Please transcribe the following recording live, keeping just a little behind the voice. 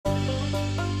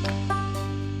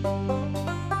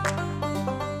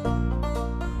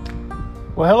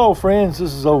Well, hello, friends.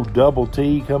 This is old Double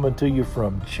T coming to you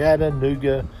from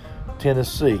Chattanooga,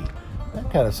 Tennessee.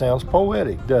 That kind of sounds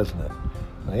poetic, doesn't it?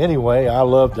 Anyway, I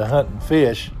love to hunt and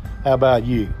fish. How about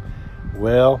you?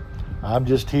 Well, I'm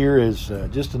just here as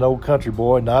just an old country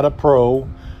boy, not a pro,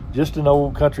 just an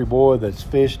old country boy that's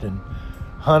fished and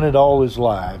hunted all his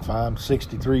life. I'm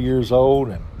 63 years old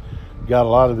and got a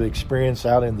lot of experience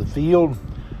out in the field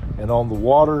and on the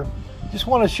water. Just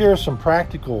want to share some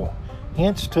practical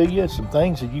hints to you, some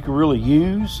things that you can really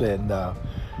use and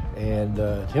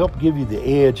help give you the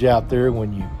edge out there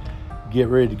when you get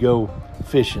ready to go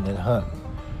fishing and hunting.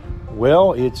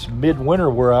 Well, it's midwinter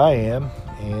where I am,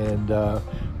 and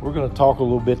we're going to talk a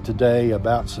little bit today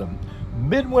about some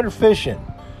midwinter fishing,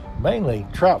 mainly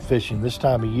trout fishing this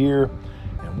time of year,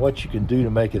 and what you can do to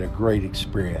make it a great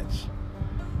experience.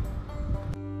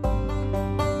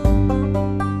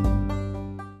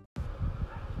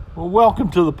 Well, welcome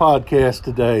to the podcast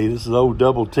today. This is old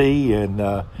Double T, and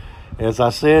as I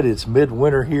said, it's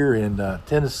midwinter here in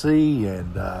Tennessee,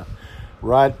 and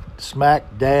right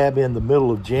smack dab in the middle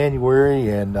of January.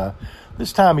 And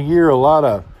this time of year, a lot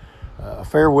of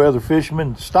fair weather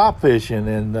fishermen stop fishing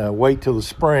and wait till the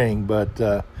spring. But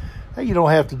hey, you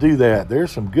don't have to do that.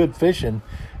 There's some good fishing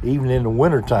even in the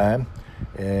wintertime,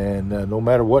 and no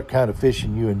matter what kind of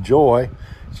fishing you enjoy,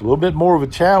 it's a little bit more of a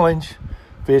challenge.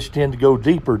 Fish tend to go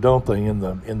deeper, don't they, in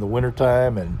the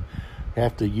wintertime, and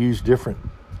have to use different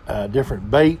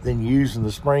bait than you use in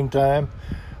the springtime.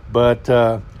 But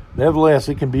nevertheless,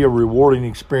 it can be a rewarding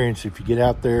experience if you get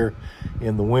out there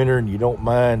in the winter and you don't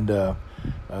mind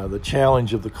the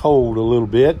challenge of the cold a little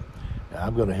bit.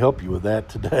 I'm going to help you with that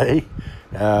today.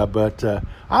 But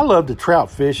I love to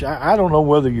trout fish. I don't know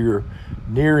whether you're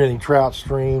near any trout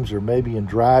streams or maybe in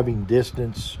driving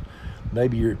distance.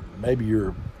 Maybe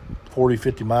you're 40,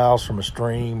 50 miles from a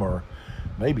stream, or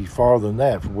maybe farther than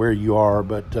that from where you are.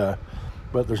 But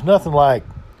there's nothing like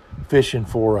fishing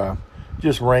for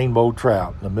just rainbow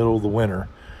trout in the middle of the winter.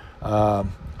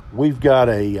 We've got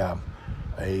a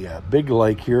big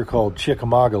lake here called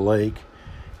Chickamauga Lake,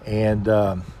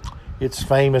 and it's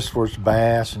famous for its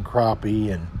bass and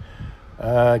crappie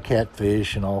and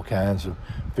catfish and all kinds of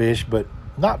fish. But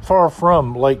not far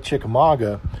from Lake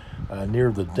Chickamauga,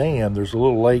 near the dam, there's a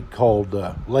little lake called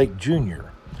Lake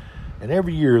Junior. And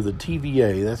every year the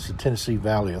TVA, that's the Tennessee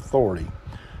Valley Authority,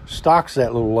 stocks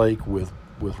that little lake with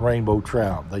rainbow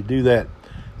trout. They do that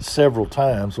several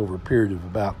times over a period of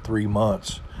about 3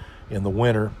 months in the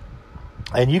winter.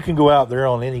 And you can go out there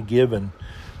on any given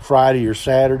Friday or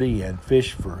Saturday and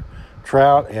fish for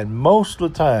trout. And most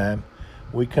of the time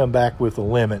we come back with a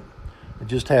limit and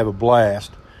just have a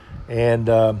blast. And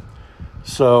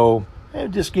so I'll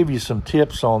just give you some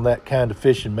tips on that kind of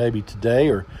fishing maybe today,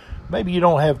 or maybe you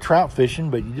don't have trout fishing,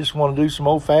 but you just want to do some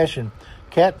old-fashioned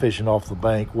catfishing off the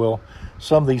bank. Well,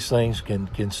 some of these things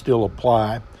can still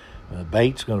apply.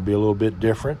 Bait's going to be a little bit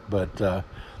different, but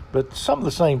some of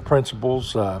the same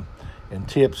principles and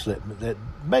tips that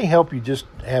may help you just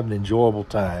have an enjoyable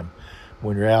time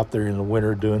when you're out there in the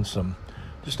winter doing some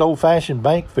just old-fashioned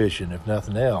bank fishing, if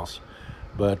nothing else.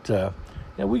 But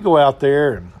we go out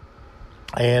there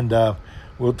and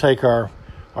we'll take our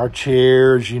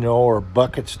chairs, or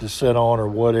buckets to sit on or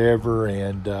whatever.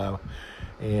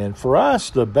 And for us,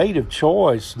 the bait of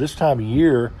choice this time of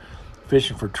year,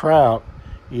 fishing for trout,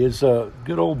 is a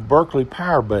good old Berkeley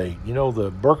power bait.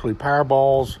 The Berkeley power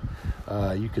balls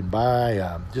you can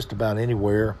buy just about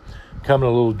anywhere. Come in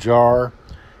a little jar.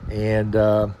 And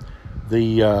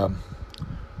the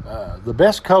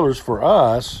best colors for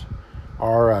us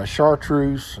are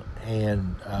chartreuse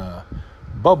and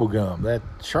bubblegum. That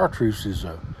chartreuse is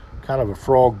a kind of a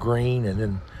frog green, and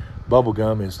then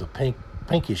bubblegum is the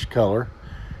pinkish color.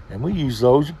 And we use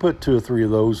those. You put 2 or 3 of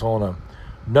those on a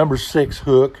number 6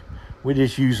 hook. We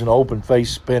just use an open face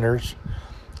spinners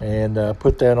and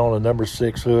put that on a number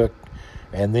 6 hook.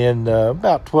 And then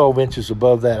about 12 inches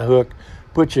above that hook,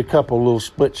 put you a couple little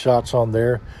split shots on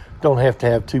there. Don't have to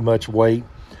have too much weight.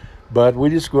 But we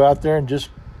just go out there and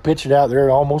just pitch it out there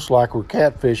almost like we're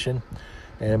catfishing.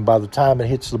 And by the time it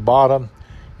hits the bottom,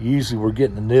 usually we're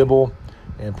getting a nibble,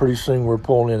 and pretty soon we're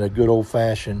pulling in a good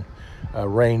old-fashioned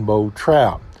rainbow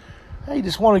trout. I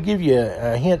just want to give you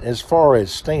a hint as far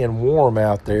as staying warm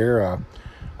out there.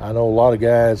 I know a lot of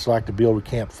guys like to build a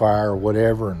campfire or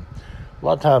whatever, and a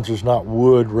lot of times there's not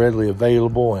wood readily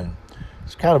available, and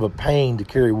it's kind of a pain to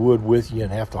carry wood with you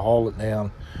and have to haul it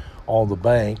down on the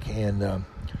bank. And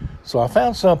so I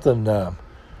found something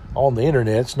on the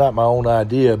internet. It's not my own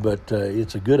idea, but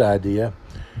it's a good idea,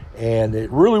 and it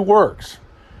really works.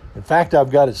 In fact, I've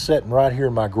got it sitting right here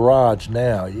in my garage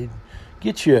now. You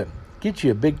get you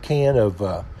a big can of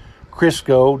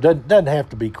Crisco. Doesn't have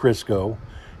to be Crisco.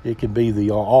 It can be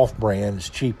the off-brand. It's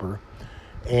cheaper.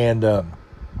 And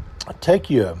take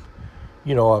a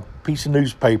piece of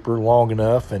newspaper long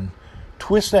enough and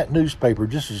twist that newspaper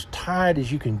just as tight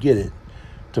as you can get it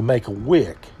to make a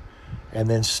wick, and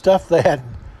then stuff that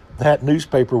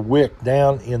newspaper wick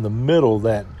down in the middle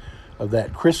of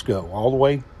that Crisco all the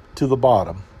way to the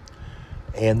bottom,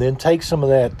 and then take some of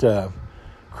that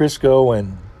Crisco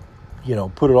and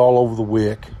put it all over the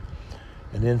wick,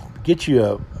 and then get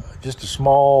you just a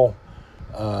small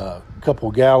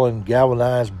couple gallon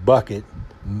galvanized bucket.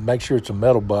 Make sure it's a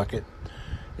metal bucket,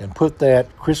 and put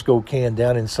that Crisco can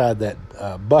down inside that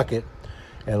bucket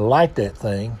and light that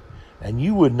thing, and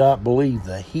you would not believe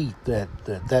the heat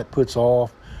that puts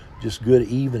off, just good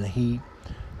even heat,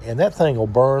 and that thing will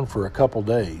burn for a couple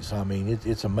days. I mean,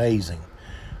 it's amazing.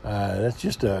 That's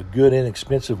just a good,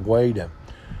 inexpensive way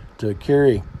to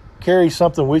carry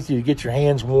something with you to get your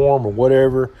hands warm or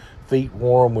whatever, feet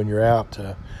warm when you're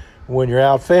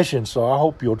out fishing. So I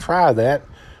hope you'll try that.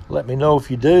 Let me know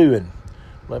if you do, and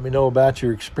let me know about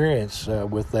your experience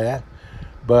with that.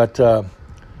 But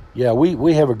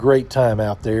we have a great time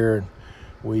out there, and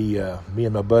me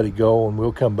and my buddy go, and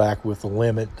we'll come back with the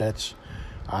limit. That's,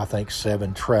 I think,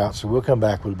 7 trout. So we'll come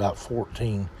back with about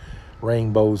 14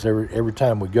 rainbows every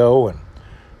time we go. And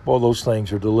boy, those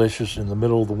things are delicious in the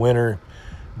middle of the winter.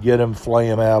 Get them, flay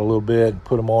them out a little bit, and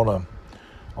put them on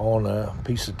a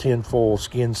piece of tinfoil,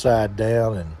 skin side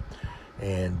down,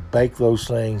 and bake those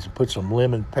things, and put some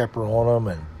lemon pepper on them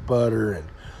and butter. And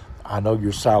I know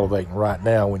you're salivating right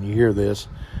now when you hear this,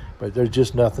 but there's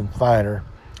just nothing finer.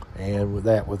 And with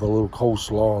that, with a little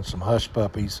coleslaw and some hush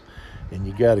puppies, and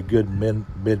you got a good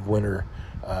midwinter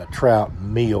trout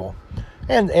meal.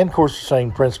 And of course, the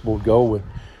same principle would go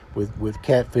with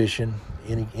catfishing,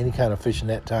 any kind of fishing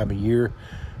that time of year.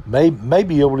 May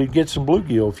be able to get some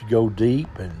bluegill if you go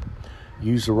deep and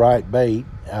use the right bait.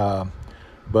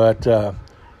 But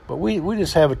we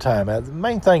just have a time. The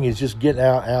main thing is just getting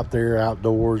out there,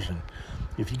 outdoors. And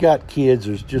if you got kids,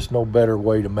 there's just no better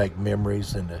way to make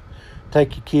memories than to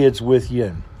take your kids with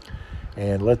you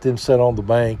and let them sit on the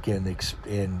bank and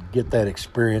get that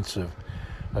experience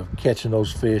of catching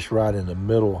those fish right in the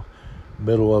middle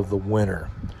of the winter.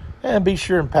 And be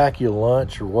sure and pack you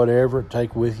lunch or whatever and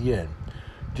take with you, and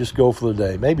just go for the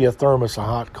day. Maybe a thermos of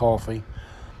hot coffee.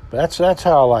 But that's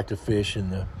how I like to fish in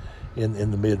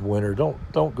the midwinter.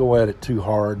 Don't go at it too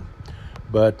hard.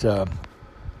 But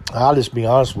I'll just be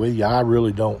honest with you, I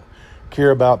really don't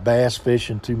care about bass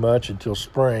fishing too much until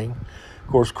spring.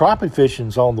 Of course, crappie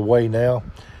fishing's on the way now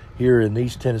here in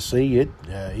East Tennessee.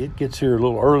 It gets here a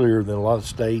little earlier than a lot of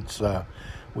states.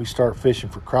 We start fishing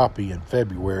for crappie in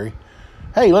February.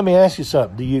 Hey, let me ask you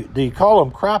something. Do you call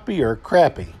them crappie or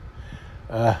crappie?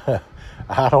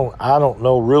 I don't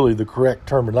know really the correct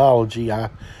terminology.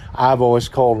 I've always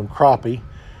called them crappie.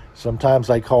 Sometimes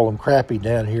they call them crappie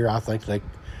down here. I think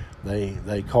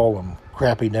they call them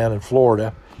crappie down in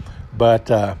Florida. But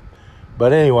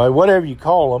anyway, whatever you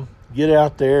call them, get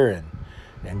out there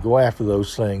and go after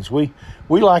those things. We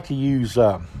like to use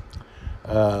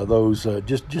those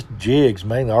just jigs,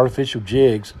 mainly artificial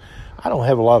jigs. I don't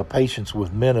have a lot of patience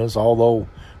with minnows, although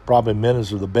probably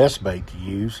minnows are the best bait to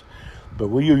use. But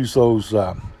we use those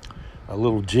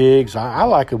little jigs. I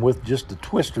like them with just the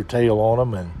twister tail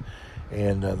on them,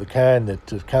 and the kind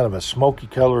that's kind of a smoky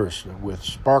color with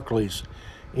sparklies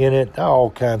in it.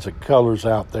 All kinds of colors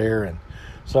out there, and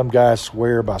some guys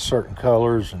swear by certain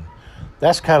colors, and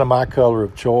that's kind of my color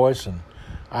of choice, and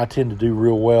I tend to do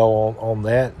real well on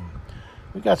that. And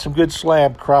we got some good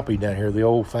slab crappie down here, the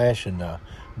old-fashioned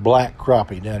black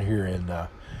crappie down here in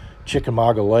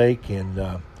Chickamauga Lake, and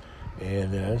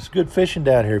it's good fishing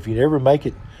down here. If you ever make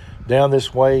it down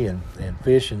this way and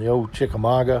fish in the old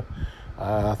Chickamauga,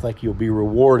 I think you'll be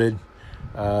rewarded.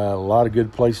 A lot of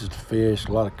good places to fish,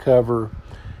 a lot of cover,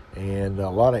 and a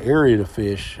lot of area to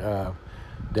fish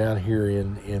down here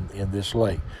in this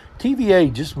lake.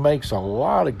 TVA just makes a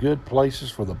lot of good places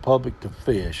for the public to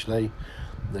fish. They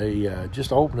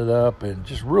just open it up and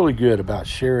just really good about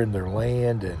sharing their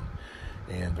land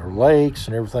and their lakes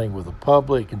and everything with the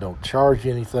public, and don't charge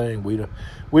you anything.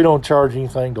 We don't charge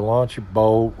anything to launch your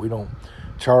boat. We don't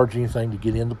charge anything to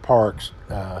get into parks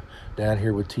down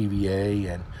here with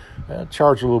TVA, and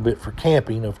charge a little bit for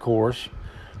camping, of course,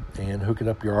 and hooking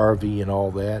up your RV and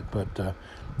all that. But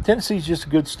Tennessee's just a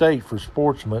good state for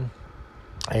sportsmen,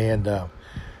 and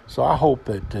so I hope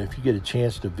that if you get a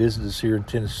chance to visit us here in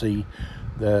Tennessee,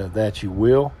 that you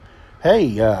will.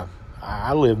 Hey,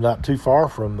 I live not too far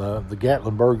from the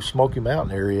Gatlinburg Smoky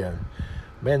Mountain area.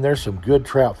 Man, there's some good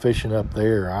trout fishing up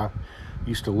there. I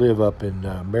used to live up in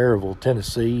Maryville,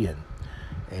 Tennessee, and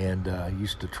and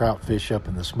used to trout fish up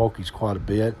in the Smokies quite a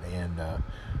bit, and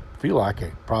feel like I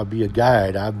could probably be a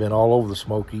guide. I've been all over the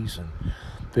Smokies and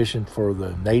fishing for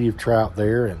the native trout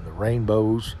there and the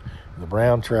rainbows and the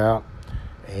brown trout.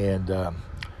 And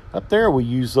up there we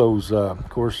use those. Of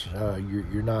course,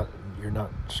 you're not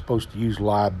supposed to use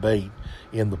live bait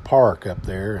in the park up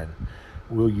there, and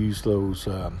we'll use those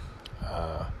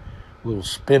little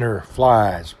spinner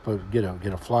flies. Get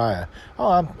a fly.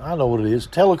 Oh, I know what it is.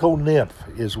 Teleco nymph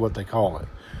is what they call it.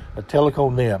 A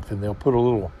teleco nymph, and they'll put a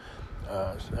little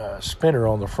spinner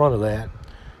on the front of that,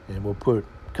 and we'll put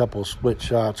a couple of split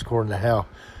shots according to how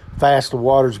fast the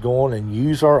water's going, and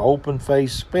use our open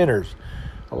face spinners.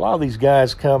 A lot of these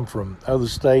guys come from other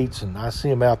states, and I see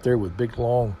them out there with big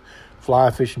long fly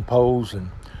fishing poles,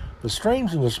 and the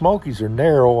streams in the Smokies are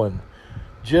narrow and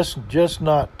just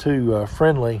not too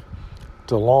friendly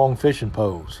to long fishing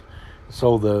poles.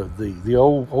 So the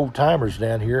old timers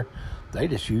down here, they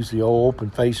just use the old open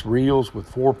face reels with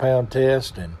 4-pound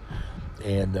test and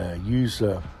use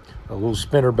a little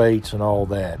spinner baits and all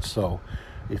that. So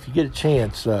if you get a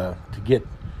chance to get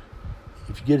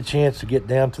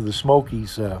down to the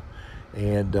Smokies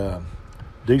and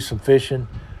do some fishing,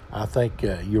 I think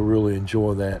you'll really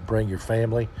enjoy that. Bring your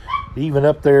family. Even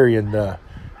up there in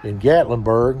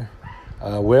Gatlinburg,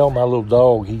 well, my little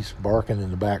dog, he's barking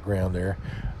in the background there.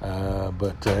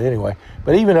 But anyway,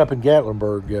 but even up in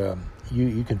Gatlinburg,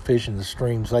 you can fish in the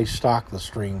streams. They stock the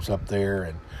streams up there,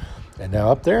 and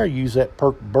now up there I use that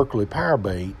Berkeley power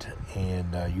bait,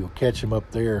 and you'll catch them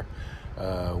up there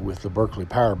with the Berkeley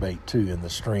power bait too in the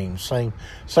stream. Same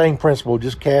principle.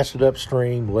 Just cast it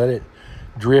upstream, let it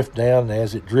drift down, and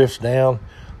as it drifts down,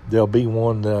 there'll be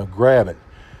one grab it.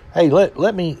 Hey,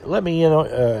 let me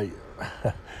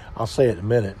I'll say it in a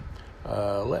minute.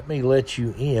 Let me let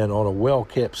you in on a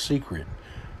well-kept secret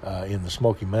in the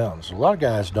Smoky Mountains. A lot of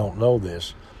guys don't know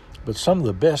this, but some of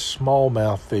the best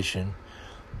smallmouth fishing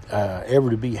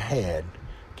ever to be had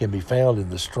can be found in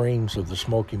the streams of the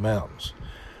Smoky Mountains.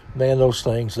 Man, those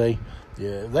things, you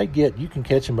can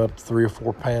catch them up to 3 or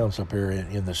 4 pounds up here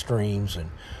in the streams, and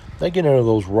they get under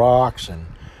those rocks and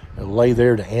lay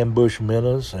there to ambush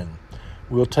minnows, and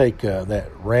we'll take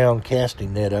that round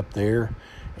casting net up there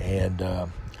and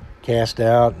cast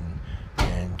out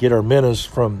and get our minnows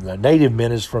from the native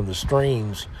minnows from the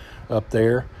streams up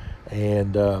there,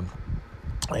 and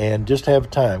just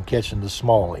have time catching the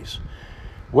smallies.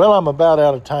 Well, I'm about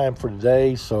out of time for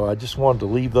today, so I just wanted to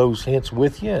leave those hints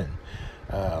with you.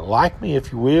 And like me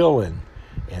if you will, and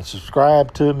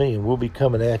subscribe to me, and we'll be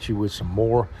coming at you with some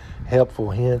more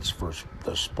helpful hints for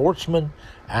the sportsman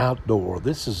outdoor.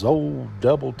 This is Old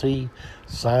Double T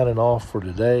signing off for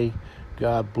today.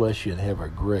 God bless you and have a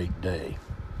great day.